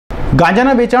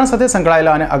ગાંજાના વેચાણ સાથે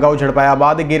સંકળાયેલા અને અગાઉ ઝડપાયા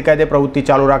બાદ ગેરકાયદે પ્રવૃત્તિ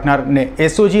ચાલુ રાખનારને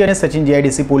એસ.ઓ.જ અને સચિન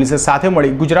જીઆઈડીસી પોલીસે સાથે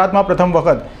મળી ગુજરાતમાં પ્રથમ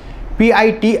વખત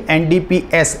આઈ.ટ એન.ડ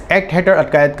એક્ટ હેઠળ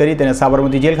અટકાયત કરી તેને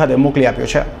સાબરમતી જેલ ખાતે મોકલી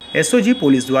આપ્યો છે। એસ.ઓ.જ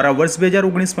પોલીસ દ્વારા વર્ષ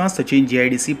 2019માં સચિન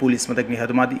જીઆઈડીસી પોલીસ મથકની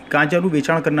હદમાંથી ગાંજાનું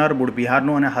વેચાણ કરનાર મૂળ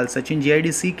બિહારનો અને હાલ સચિન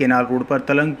જીઆઈડીસી કેનાલ રોડ પર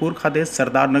તલંગપુર ખાતે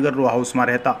સરદારનગર રો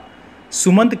હાઉસમાં રહેતા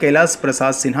સુમંત કૈલાસ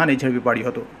પ્રસાદ સિન્હાને ઝડપી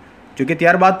પાડ્યો હતો। જોકે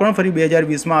ત્યારબાદ પણ ફરી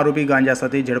 2020માં આરોપી ગાંજા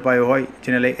સાથે ઝડપાયો હોય,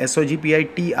 જેને લઈ એસ.ઓ.જ પીઆઈ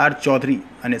ટી.આર. ચૌધરી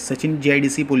અને સચિન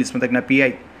જીઆઈડીસી પોલીસ મથકના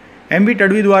પીઆઈ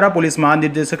એમ.ડ દ્વારા પોલીસ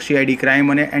મહાનિર્દેશક સીઆઈડી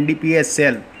ક્રાઇમ અને એન.ડ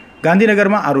સેલ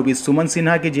ગાંધીનગરમાં આરોપી સુમંત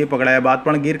સિન્હા કે જે પકડાયા બાદ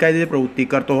પણ ગેરકાયદે પ્રવૃત્તિ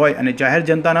કરતો હોય અને જાહેર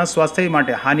જનતાના સ્વાસ્થ્ય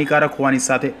માટે હાનિકારક હોવાની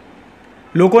સાથે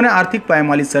લોકોને આર્થિક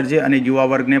પાયમાલી સર્જે અને યુવા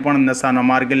વર્ગને પણ નશાના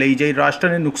માર્ગે લઈ જઈ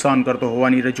રાષ્ટ્રને નુકસાન કરતો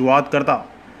હોવાની રજૂઆત કરતા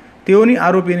તેઓની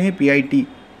આરોપીની પીઆઈ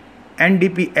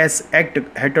એન.ડ એક્ટ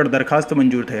હેઠળ દરખાસ્ત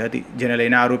મંજૂર થઈ હતી, જેને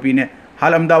લઈને આરોપીને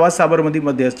હાલ અમદાવાદ સાબરમતી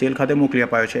મધ્યસ્થ જેલ ખાતે મોકલી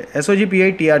અપાયો છે। એસ.ઓ.જ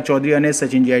પીઆઈ ટી.આર. ચૌધરી અને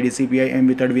સચિન જીઆઈડીસી પીઆઈ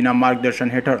એમ.ડ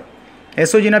માર્ગદર્શન હેઠળ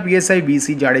એસ.ઓ.જના PSI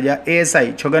વી.સી. Jadeja, ASI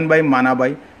Chhaganbhai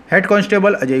Manabhai, head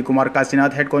constable Ajaykumar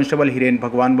Kashinath, head constable Hiren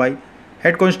Bhagwanbhai,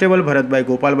 head constable Bharatbhai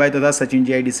ગોપાલભાઈ તથા સચિન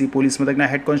જીઆઈડીસી પોલીસ મથકના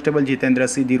હેડ કોન્સ્ટેબલ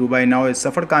જીતેન્દ્રસિંહ ધીરુભાઈ નાઓએ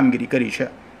સફળ કામગીરી કરી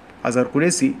છે। Azhar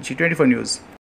Qureshi, G24 news.